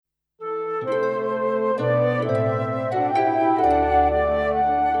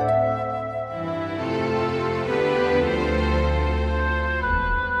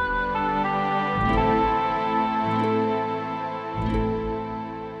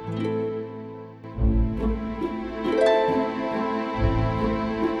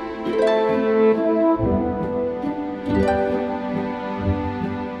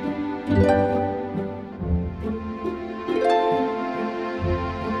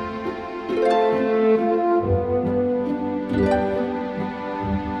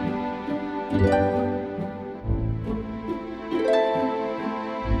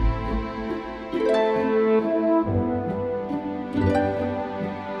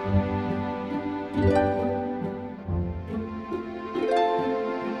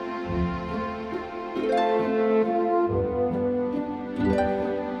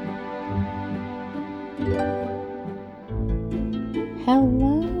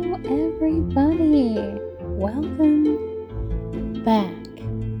everybody. Welcome back.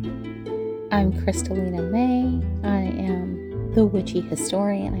 I'm Kristalina May. I am the Witchy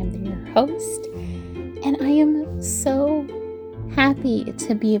Historian. I'm your host, and I am so happy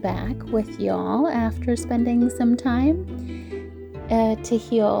to be back with y'all after spending some time to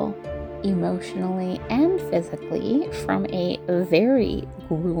heal emotionally and physically from a very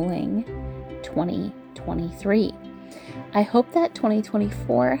grueling 2023. I hope that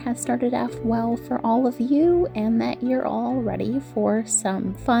 2024 has started off well for all of you and that you're all ready for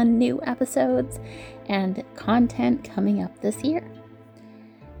some fun new episodes and content coming up this year.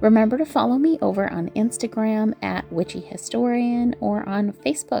 Remember to follow me over on Instagram at Witchy Historian or on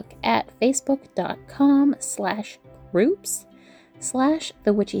Facebook at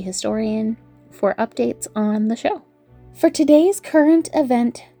facebook.com/groups/The Witchy Historian for updates on the show. For today's current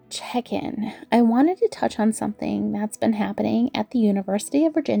event check-in, I wanted to touch on something that's been happening at the University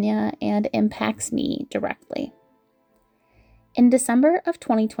of Virginia and impacts me directly. In December of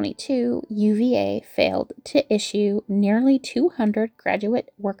 2022, UVA failed to issue nearly 200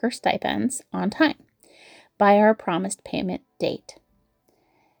 graduate worker stipends on time by our promised payment date.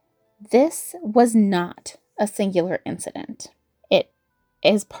 This was not a singular incident. It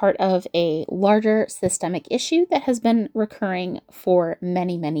is part of a larger systemic issue that has been recurring for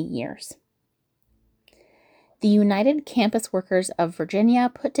many, many years. The United Campus Workers of Virginia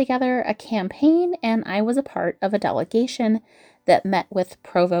put together a campaign, and I was a part of a delegation that met with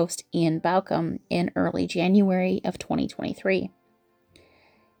Provost Ian Baucom in early January of 2023.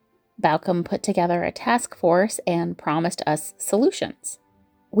 Baucom put together a task force and promised us solutions.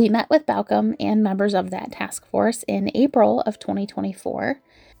 We met with Baucom and members of that task force in April of 2024,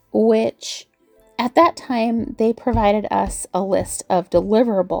 which at that time they provided us a list of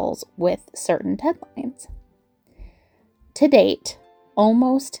deliverables with certain deadlines. To date,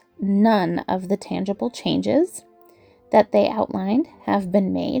 almost none of the tangible changes that they outlined have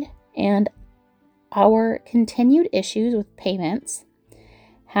been made, and our continued issues with payments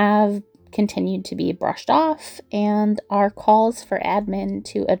have continued to be brushed off, and our calls for admin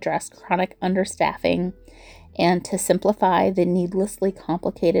to address chronic understaffing and to simplify the needlessly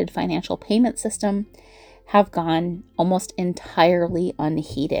complicated financial payment system have gone almost entirely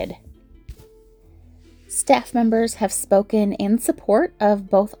unheeded. Staff members have spoken in support of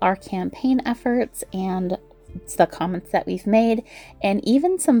both our campaign efforts and the comments that we've made, and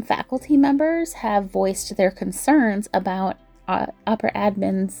even some faculty members have voiced their concerns about upper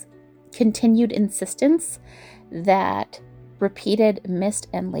admin's continued insistence that repeated missed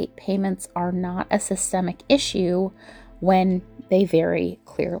and late payments are not a systemic issue when they very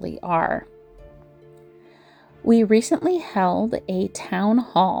clearly are. We recently held a town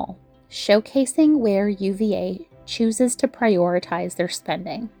hall showcasing where UVA chooses to prioritize their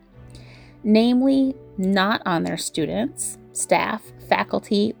spending, namely not on their students, staff,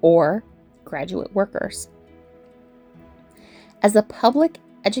 faculty, or graduate workers. As a public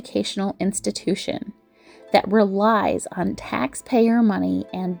educational institution that relies on taxpayer money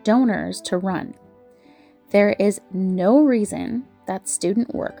and donors to run, there is no reason that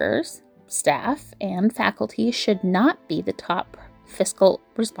student workers, staff, and faculty should not be the top fiscal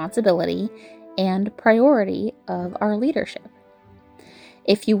responsibility and priority of our leadership.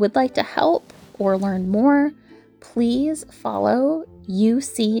 If you would like to help or learn more, please follow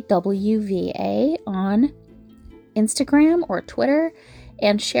UCWVA on Instagram or Twitter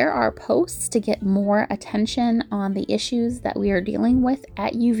and share our posts to get more attention on the issues that we are dealing with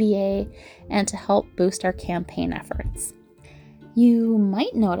at UVA and to help boost our campaign efforts. You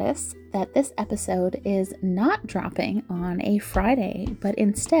might notice that this episode is not dropping on a Friday, but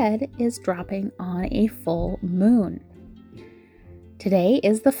instead is dropping on a full moon. Today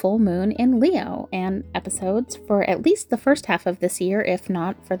is the full moon in Leo, and episodes for at least the first half of this year, if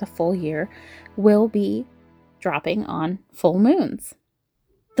not for the full year, will be dropping on full moons.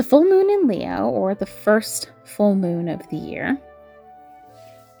 The full moon in Leo, or the first full moon of the year,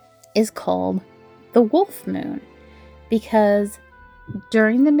 is called the wolf moon because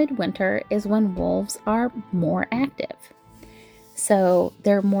during the midwinter is when wolves are more active. So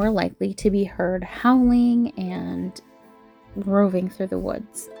they're more likely to be heard howling and roving through the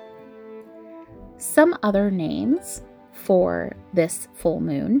woods. Some other names for this full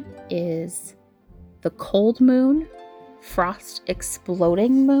moon is the cold moon, frost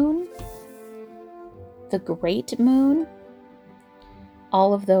exploding moon, the great moon.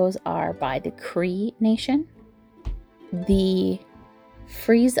 All of those are by the Cree Nation. The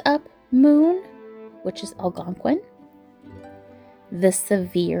freeze up moon, which is Algonquin. The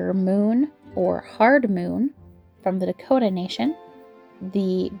severe moon or hard moon from the Dakota Nation.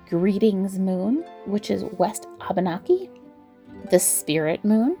 the Greetings Moon, which is West Abenaki, the Spirit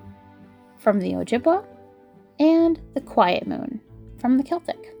Moon from the Ojibwa, and the Quiet Moon from the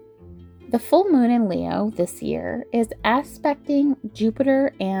Celtic. The full moon in Leo this year is aspecting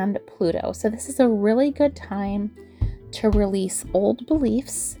Jupiter and Pluto, so this is a really good time to release old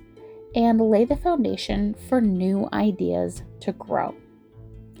beliefs and lay the foundation for new ideas to grow.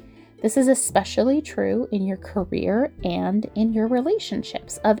 This is especially true in your career and in your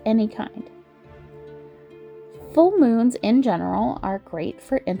relationships of any kind. Full moons in general are great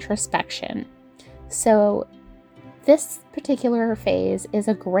for introspection, so this particular phase is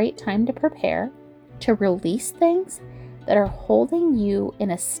a great time to prepare to release things that are holding you in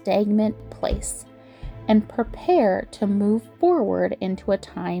a stagnant place and prepare to move forward into a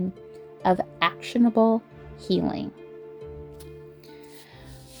time of actionable healing.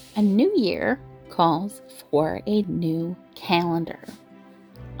 A new year calls for a new calendar.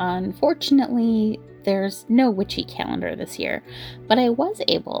 Unfortunately, there's no witchy calendar this year, but I was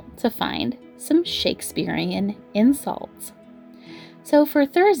able to find some Shakespearean insults. So for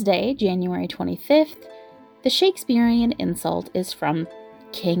Thursday, January 25th, the Shakespearean insult is from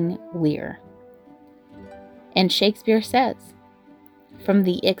King Lear. And Shakespeare says, "From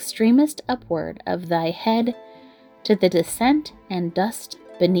the extremest upward of thy head to the descent and dust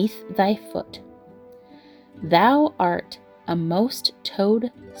beneath thy foot, thou art a most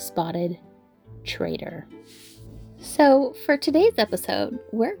toad-spotted traitor." So for today's episode,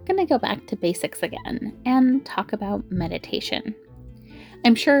 we're going to go back to basics again and talk about meditation.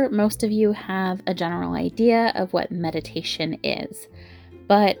 I'm sure most of you have a general idea of what meditation is,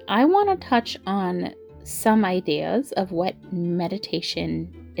 but I want to touch on some ideas of what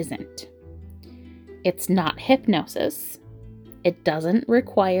meditation isn't. It's not hypnosis. It doesn't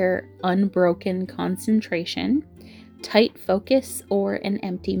require unbroken concentration, tight focus, or an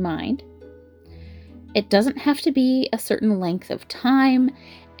empty mind. It doesn't have to be a certain length of time,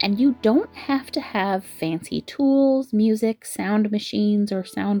 and you don't have to have fancy tools, music, sound machines, or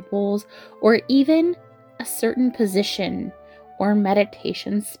sound bowls, or even a certain position or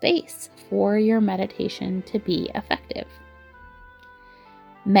meditation space for your meditation to be effective.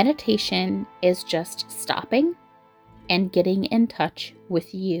 Meditation is just stopping and getting in touch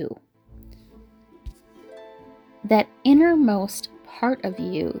with you. That innermost part of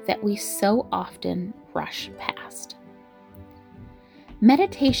you that we so often rush past.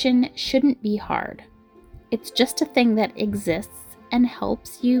 Meditation shouldn't be hard. It's just a thing that exists and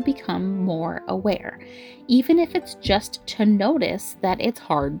helps you become more aware, even if it's just to notice that it's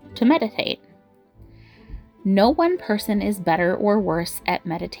hard to meditate. No one person is better or worse at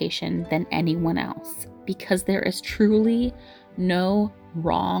meditation than anyone else, because there is truly no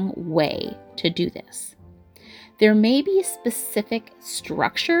wrong way to do this. There may be specific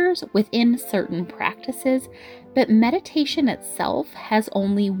structures within certain practices, but meditation itself has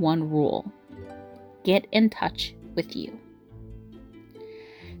only one rule: get in touch with you.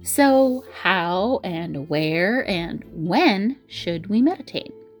 So, how and where and when should we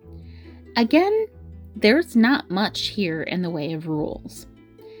meditate? Again, there's not much here in the way of rules.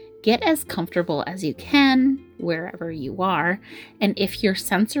 Get as comfortable as you can wherever you are, and if you're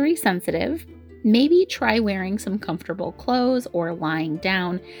sensory sensitive, maybe try wearing some comfortable clothes or lying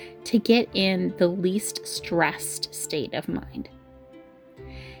down to get in the least stressed state of mind.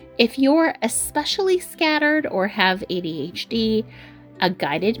 If you're especially scattered or have ADHD, a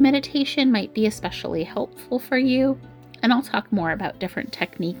guided meditation might be especially helpful for you, and I'll talk more about different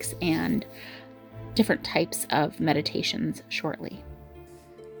techniques and different types of meditations shortly.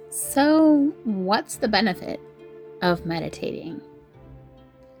 So, what's the benefit of meditating?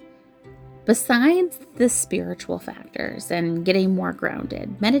 Besides the spiritual factors and getting more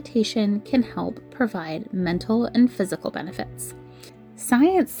grounded, meditation can help provide mental and physical benefits.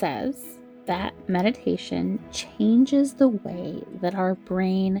 Science says that meditation changes the way that our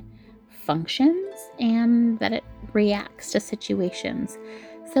brain functions and that it reacts to situations.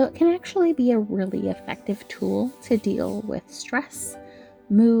 So it can actually be a really effective tool to deal with stress,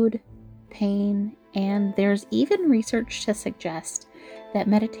 mood, pain, and there's even research to suggest that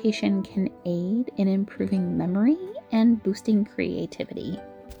meditation can aid in improving memory and boosting creativity.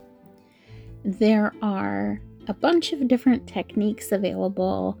 There are a bunch of different techniques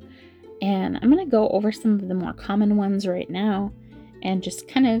available, and I'm going to go over some of the more common ones right now and just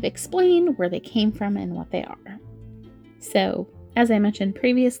kind of explain where they came from and what they are. So, as I mentioned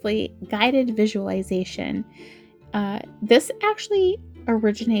previously, guided visualization. This actually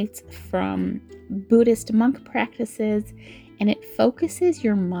originates from Buddhist monk practices, and it focuses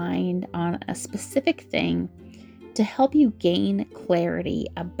your mind on a specific thing to help you gain clarity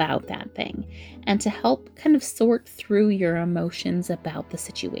about that thing and to help kind of sort through your emotions about the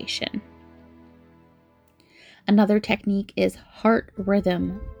situation. Another technique is heart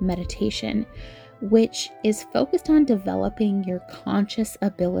rhythm meditation, which is focused on developing your conscious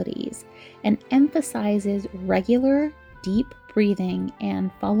abilities and emphasizes regular, deep breathing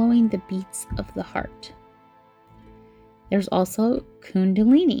and following the beats of the heart. There's also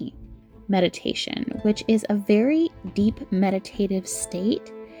Kundalini meditation, which is a very deep meditative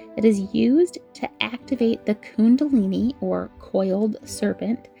state that is used to activate the Kundalini or coiled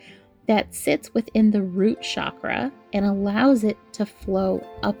serpent that sits within the root chakra and allows it to flow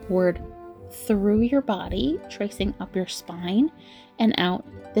upward through your body, tracing up your spine and out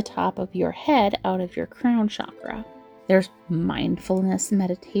the top of your head, out of your crown chakra. There's mindfulness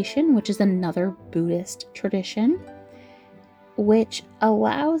meditation, which is another Buddhist tradition, which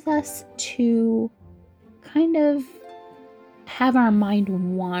allows us to kind of have our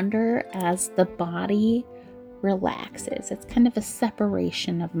mind wander as the body relaxes. It's kind of a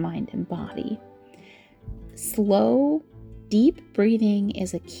separation of mind and body. Slow, deep breathing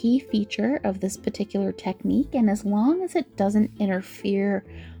is a key feature of this particular technique, and as long as it doesn't interfere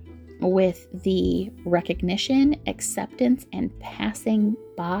with the recognition, acceptance, and passing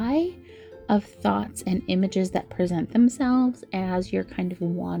by of thoughts and images that present themselves as you're kind of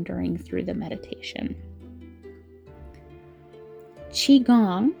wandering through the meditation.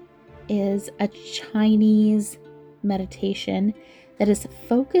 Qigong is a Chinese meditation that is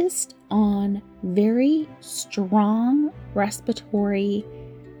focused on very strong respiratory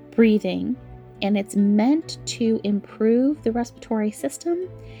breathing, and it's meant to improve the respiratory system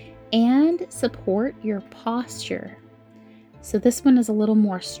and support your posture. So this one is a little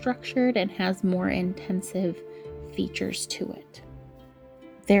more structured and has more intensive features to it.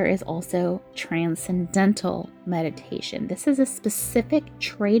 There is also transcendental meditation. This is a specific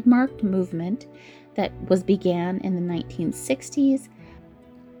trademarked movement that began in the 1960s.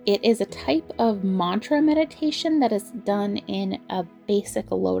 It is a type of mantra meditation that is done in a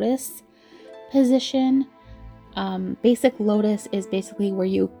basic lotus position. Basic lotus is basically where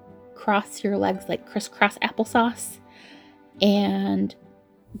you cross your legs like crisscross applesauce and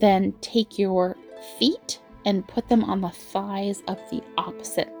then take your feet and put them on the thighs of the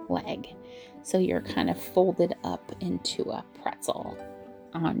opposite leg. So you're kind of folded up into a pretzel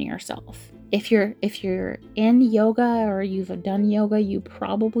on yourself. If you're in yoga or you've done yoga, you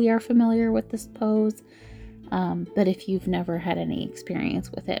probably are familiar with this pose. But if you've never had any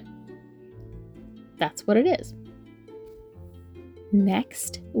experience with it, that's what it is.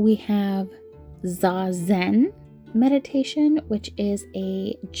 Next, we have Zazen meditation, which is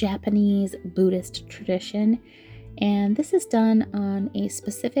a Japanese Buddhist tradition, and this is done on a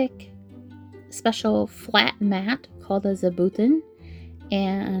special flat mat called a zabuton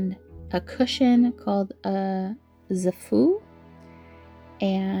and a cushion called a zafu.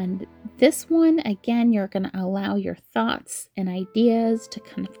 And this one, again, you're going to allow your thoughts and ideas to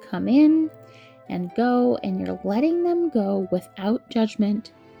kind of come in and go, and you're letting them go without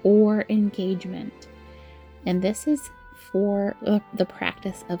judgment or engagement. And this is for the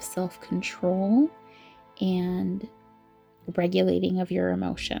practice of self-control and regulating of your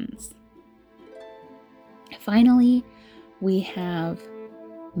emotions. Finally, we have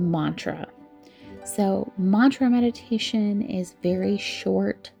mantra. So mantra meditation is very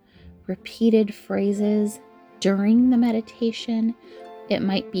short, repeated phrases during the meditation. It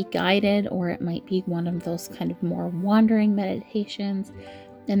might be guided or it might be one of those kind of more wandering meditations.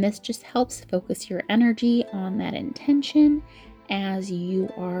 And this just helps focus your energy on that intention as you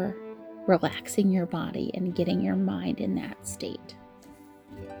are relaxing your body and getting your mind in that state.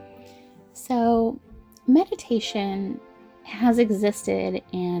 So meditation has existed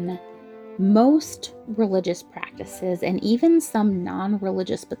in most religious practices and even some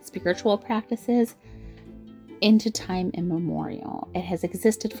non-religious but spiritual practices into time immemorial. It has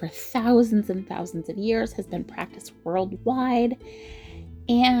existed for thousands and thousands of years, has been practiced worldwide,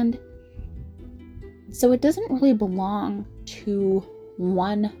 and so it doesn't really belong to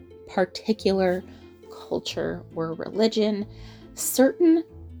one particular culture or religion. Certain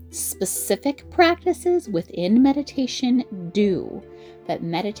specific practices within meditation do, but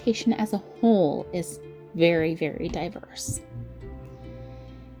meditation as a whole is very, very diverse.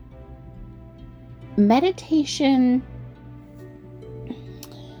 Meditation,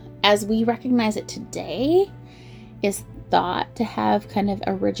 as we recognize it today, is thought to have kind of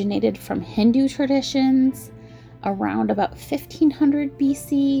originated from Hindu traditions around about 1500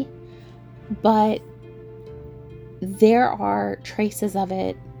 BC, but there are traces of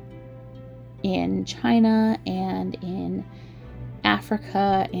it in China and in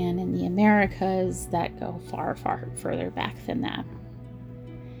Africa and in the Americas that go far, far further back than that.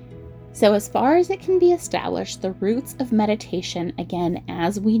 So as far as it can be established, the roots of meditation, again,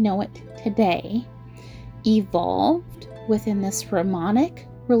 as we know it today, evolved within the Brahmanic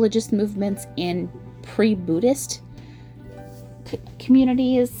religious movements in pre-Buddhist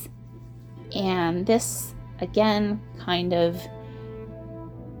communities. And this, again, kind of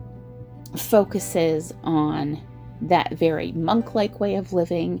focuses on that very monk-like way of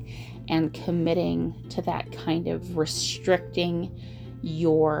living and committing to that kind of restricting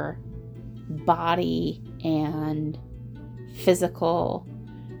your body and physical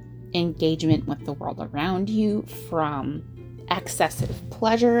engagement with the world around you from excessive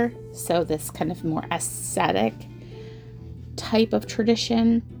pleasure. So this kind of more ascetic type of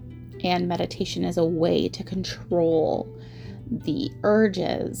tradition, and meditation is a way to control the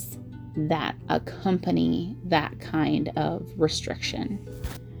urges that accompany that kind of restriction.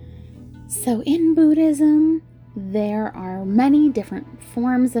 So in Buddhism, there are many different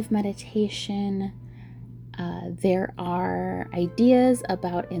forms of meditation. There are ideas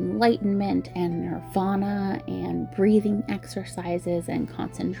about enlightenment and nirvana and breathing exercises and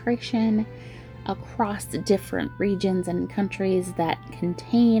concentration across different regions and countries that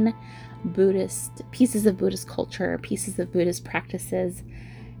contain Buddhist pieces of Buddhist culture, pieces of Buddhist practices.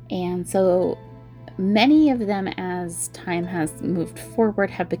 And so many of them, as time has moved forward,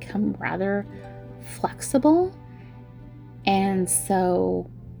 have become rather flexible. And so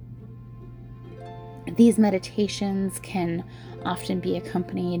these meditations can often be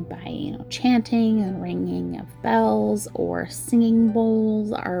accompanied by, chanting and ringing of bells, or singing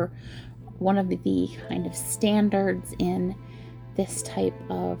bowls are one of the kind of standards in this type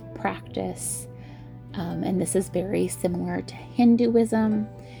of practice. And this is very similar to Hinduism,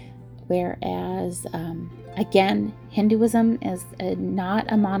 whereas, again, Hinduism is not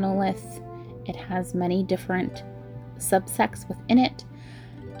a monolith. It has many different subsects within it.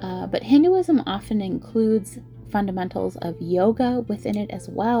 But Hinduism often includes fundamentals of yoga within it as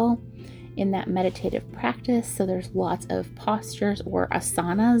well, in that meditative practice. So there's lots of postures, or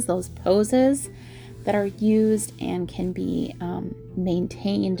asanas, those poses that are used and can be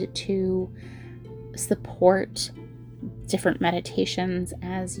maintained to support different meditations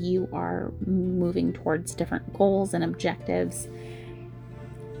as you are moving towards different goals and objectives.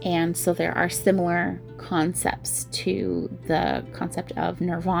 And so there are similar concepts to the concept of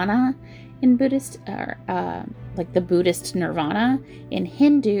nirvana in Buddhist, or like the Buddhist nirvana in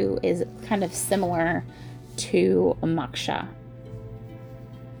Hindu is kind of similar to moksha.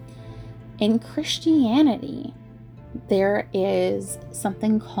 In Christianity, there is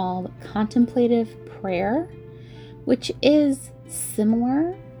something called contemplative prayer, which is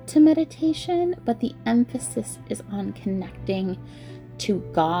similar to meditation, but the emphasis is on connecting to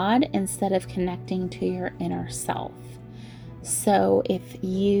God instead of connecting to your inner self. So if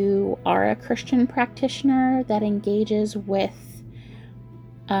you are a Christian practitioner that engages with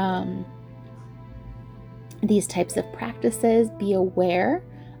these types of practices, be aware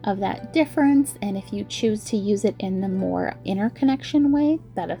of that difference. And if you choose to use it in the more inner connection way,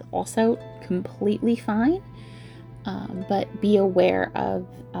 that is also completely fine. But be aware of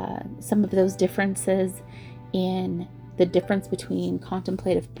some of those differences in the difference between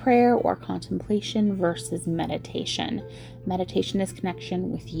contemplative prayer or contemplation versus meditation. Meditation is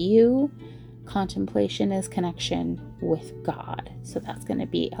connection with you. Contemplation is connection with God. So that's going to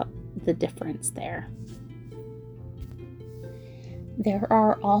be the difference there. There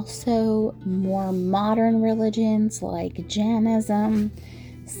are also more modern religions like Jainism,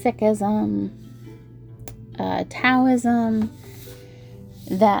 Sikhism, Taoism,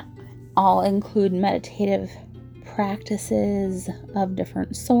 that all include meditative practices of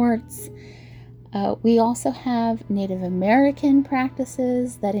different sorts. We also have Native American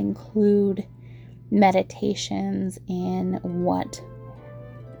practices that include meditations in what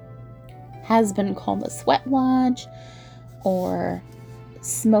has been called the sweat lodge, or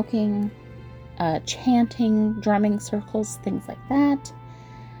smoking, chanting, drumming circles, things like that.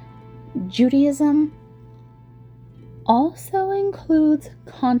 Judaism also includes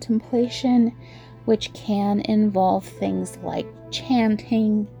contemplation, which can involve things like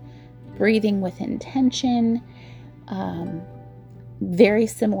chanting, breathing with intention, very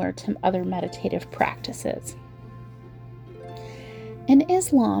similar to other meditative practices. And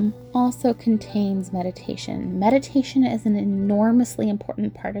Islam also contains meditation. Meditation is an enormously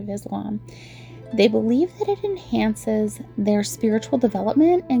important part of Islam. They believe that it enhances their spiritual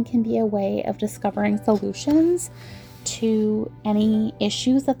development and can be a way of discovering solutions to any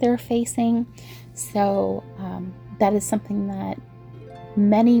issues that they're facing. So that is something that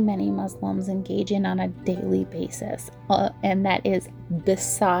many Muslims engage in on a daily basis, and that is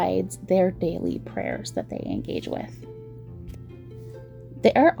besides their daily prayers that they engage with.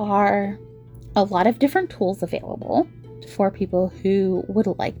 There are a lot of different tools available for people who would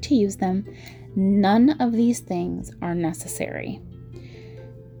like to use them. None of these things are necessary.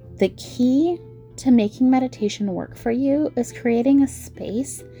 The key to making meditation work for you is creating a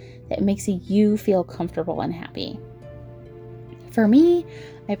space that makes you feel comfortable and happy. For me,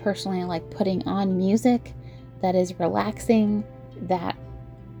 I personally like putting on music that is relaxing, that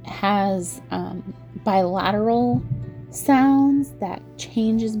has bilateral sounds that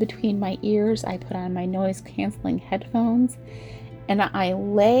changes between my ears. I put on my noise canceling headphones and I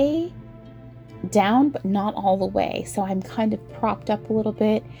lay down, but not all the way. So I'm kind of propped up a little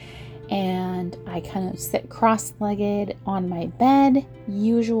bit and I kind of sit cross-legged on my bed,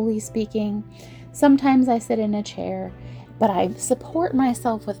 usually speaking. Sometimes I sit in a chair, but I support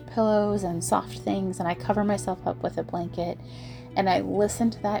myself with pillows and soft things, and I cover myself up with a blanket, and I listen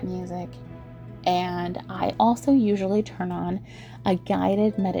to that music. And I also usually turn on a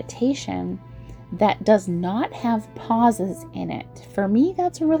guided meditation that does not have pauses in it. For me,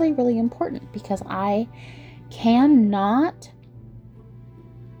 that's really, really important because I cannot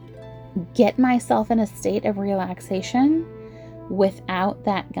get myself in a state of relaxation without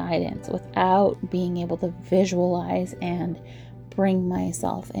that guidance, without being able to visualize and bring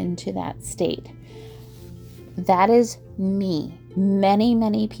myself into that state. That is me.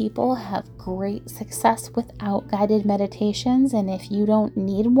 Many people have great success without guided meditations, and if you don't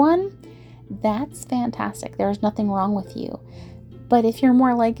need one, that's fantastic. There's nothing wrong with you. But if you're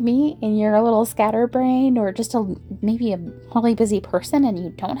more like me and you're a little scatterbrained or just maybe a really busy person and you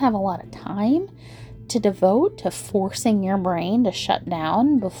don't have a lot of time to devote to forcing your brain to shut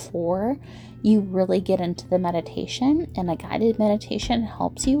down before you really get into the meditation, and a guided meditation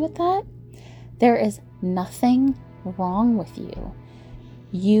helps you with that, there is nothing wrong with you.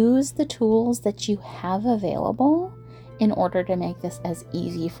 Use the tools that you have available in order to make this as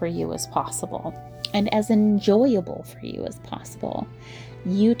easy for you as possible and as enjoyable for you as possible.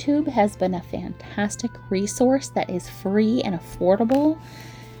 YouTube has been a fantastic resource that is free and affordable,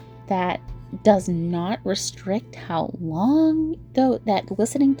 that does not restrict how long that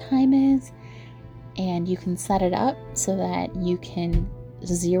listening time is, and you can set it up so that you can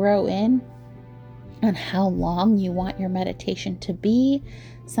zero in on how long you want your meditation to be.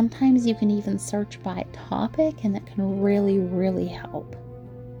 Sometimes you can even search by topic, and that can really, really help.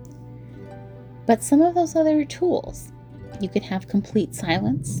 But some of those other tools, you can have complete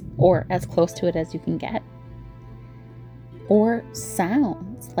silence, or as close to it as you can get, or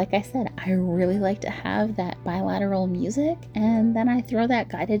sounds. Like I said, I really like to have that bilateral music, and then I throw that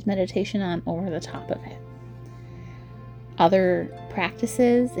guided meditation on over the top of it. Other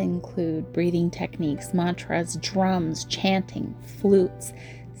practices include breathing techniques, mantras, drums, chanting, flutes,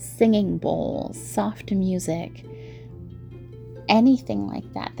 singing bowls, soft music, anything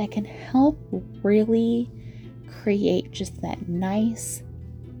like that that can help really create just that nice,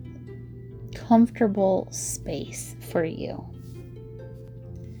 comfortable space for you.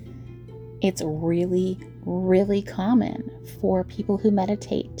 It's really, really common for people who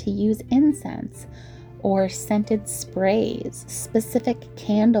meditate to use incense or scented sprays, specific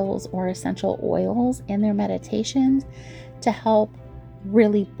candles or essential oils in their meditations to help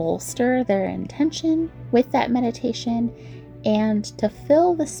really bolster their intention with that meditation and to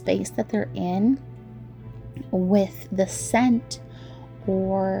fill the space that they're in with the scent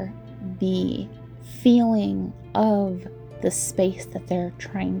or the feeling of the space that they're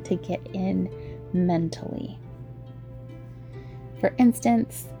trying to get in mentally. For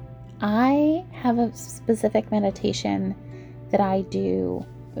instance, I have a specific meditation that I do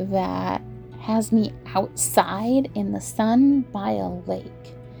that has me outside in the sun by a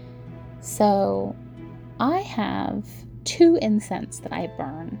lake. So I have 2 incense that I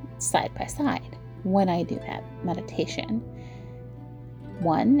burn side by side when I do that meditation.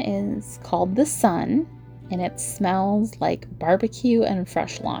 One is called the Sun, and it smells like barbecue and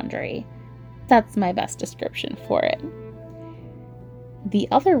fresh laundry. That's my best description for it. The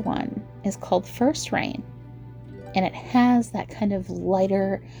other one is called First Rain, and it has that kind of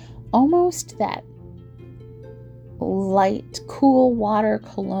lighter, almost that light, cool water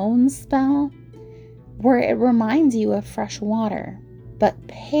cologne smell, where it reminds you of fresh water, but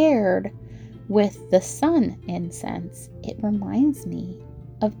paired with the sun incense, it reminds me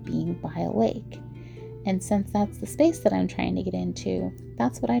of being by a lake. And since that's the space that I'm trying to get into,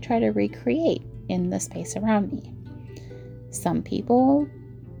 that's what I try to recreate in the space around me. Some people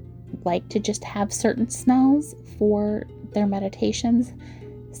like to just have certain smells for their meditations.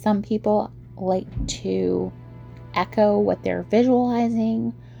 Some people like to echo what they're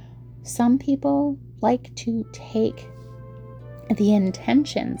visualizing. Some people like to take the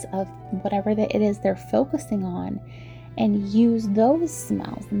intentions of whatever it is they're focusing on and use those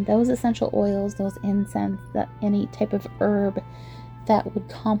smells and those essential oils, those incense, any type of herb that would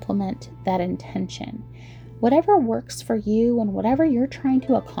complement that intention. Whatever works for you and whatever you're trying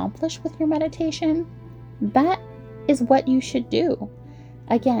to accomplish with your meditation, that is what you should do.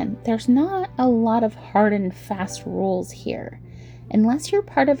 Again, there's not a lot of hard and fast rules here. Unless you're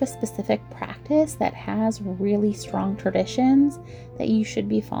part of a specific practice that has really strong traditions that you should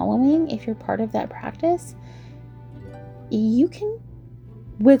be following, if you're part of that practice, you can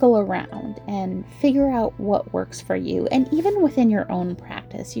wiggle around and figure out what works for you. And even within your own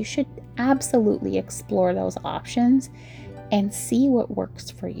practice, you should absolutely explore those options and see what works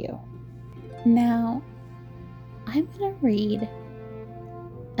for you. Now, I'm going to read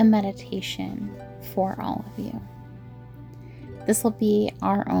a meditation for all of you. This will be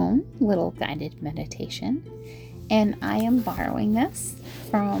our own little guided meditation, and I am borrowing this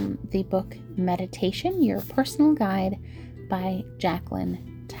from the book Meditation, Your Personal Guide by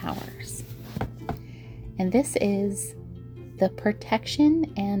Jacqueline Towers. And this is the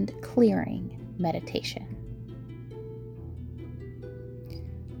Protection and Clearing Meditation.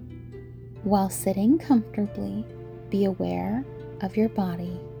 While sitting comfortably, be aware of your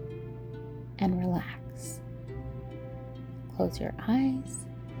body and relax. Close your eyes,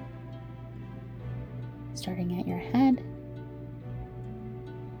 starting at your head.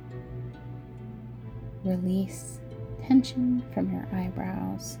 Release tension from your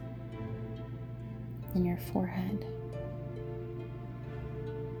eyebrows and your forehead,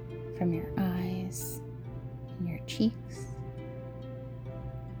 from your eyes and your cheeks,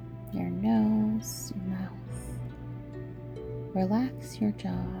 your nose, your mouth. Relax your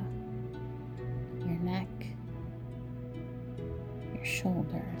jaw, your neck, your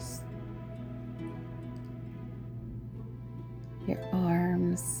shoulders, your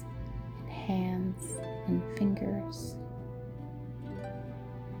arms and hands and fingers.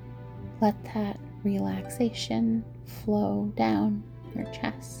 Let that relaxation flow down your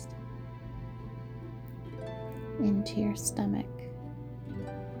chest, into your stomach,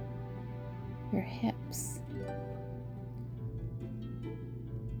 your hips,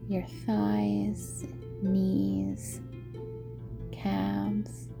 your thighs, knees,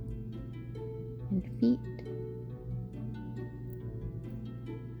 calves, and feet.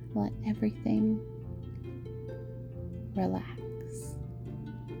 Let everything relax.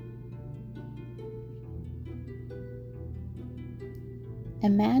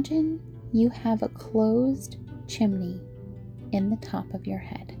 Imagine you have a closed chimney in the top of your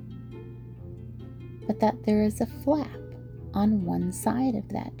head, but that there is a flap on one side of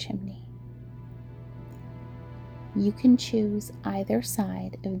that chimney. You can choose either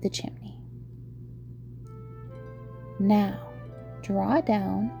side of the chimney. Now, draw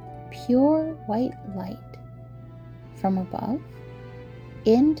down pure white light from above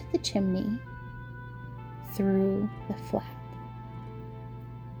into the chimney through the flap.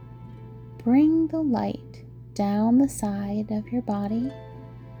 Bring the light down the side of your body,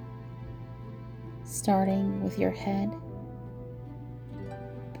 starting with your head,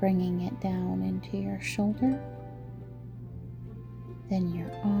 bringing it down into your shoulder, then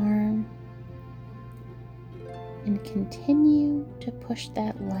your arm, and continue to push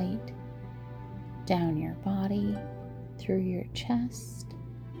that light down your body, through your chest,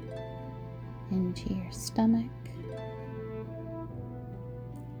 into your stomach,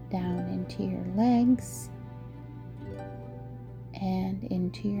 down into your legs, and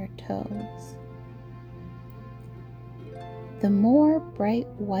into your toes. The more bright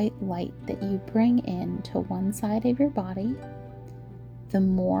white light that you bring in to one side of your body, the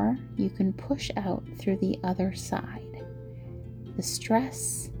more you can push out through the other side, the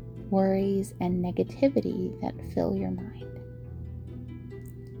stress, worries, and negativity that fill your mind.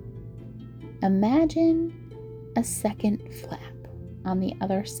 Imagine a second flap on the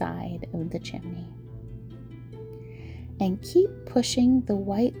other side of the chimney, and keep pushing the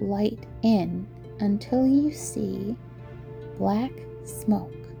white light in until you see black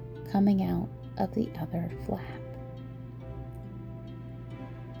smoke coming out of the other flap.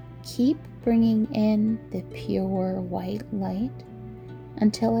 Keep bringing in the pure white light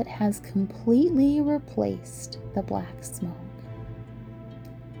until it has completely replaced the black smoke.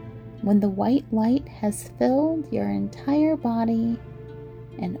 When the white light has filled your entire body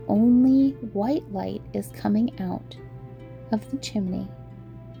and only white light is coming out of the chimney.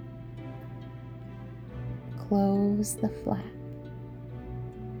 Close the flap.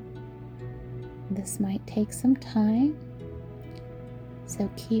 This might take some time, so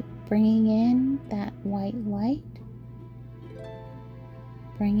keep bringing in that white light,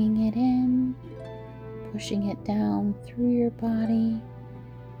 bringing it in, pushing it down through your body,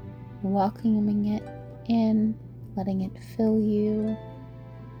 welcoming it in, letting it fill you,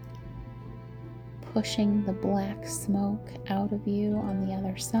 pushing the black smoke out of you on the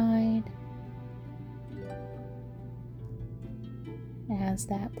other side. As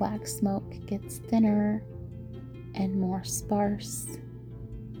that black smoke gets thinner and more sparse,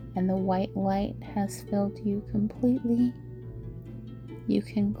 and the white light has filled you completely, you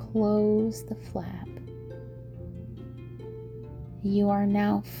can close the flap. You are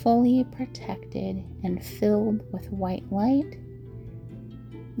now fully protected and filled with white light,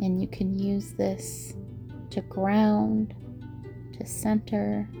 and you can use this to ground, to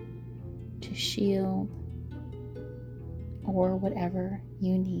center, to shield, or whatever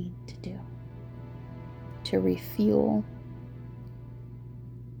you need to do to refuel,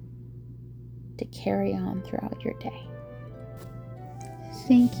 to carry on throughout your day.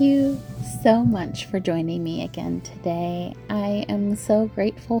 Thank you so much for joining me again today. I am so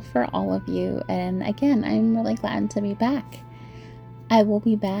grateful for all of you, and again, I'm really glad to be back. I will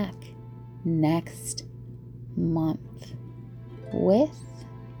be back next month with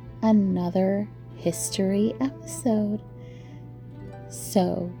another history episode.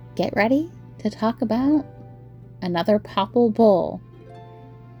 So get ready to talk about another Popple Bull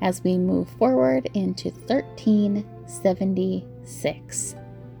as we move forward into 1376.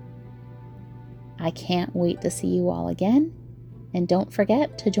 I can't wait to see you all again. And don't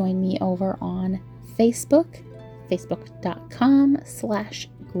forget to join me over on Facebook,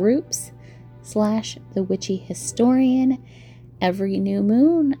 facebook.com/groups/The Witchy Historian. Every new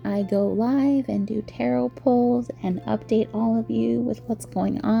moon, I go live and do tarot pulls and update all of you with what's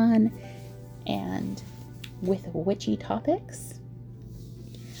going on and with witchy topics.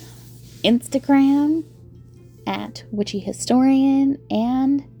 Instagram @Witchy Historian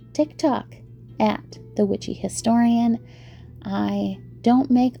and TikTok @The Witchy Historian. I don't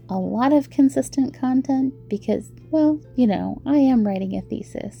make a lot of consistent content because, well, I am writing a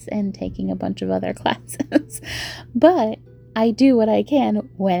thesis and taking a bunch of other classes, but I do what I can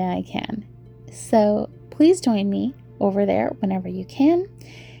when I can. So please join me over there whenever you can.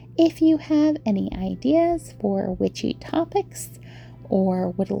 If you have any ideas for witchy topics or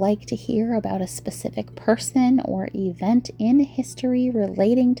would like to hear about a specific person or event in history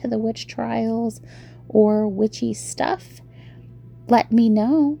relating to the witch trials or witchy stuff, let me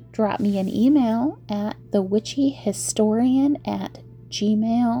know. Drop me an email at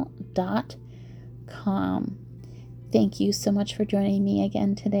thewitchyhistorian@gmail.com. Thank you so much for joining me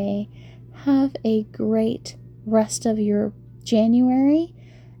again today. Have a great rest of your January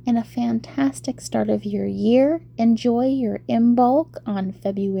and a fantastic start of your year. Enjoy your Imbolc on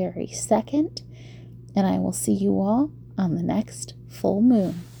February 2nd, and I will see you all on the next full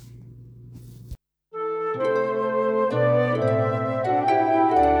moon.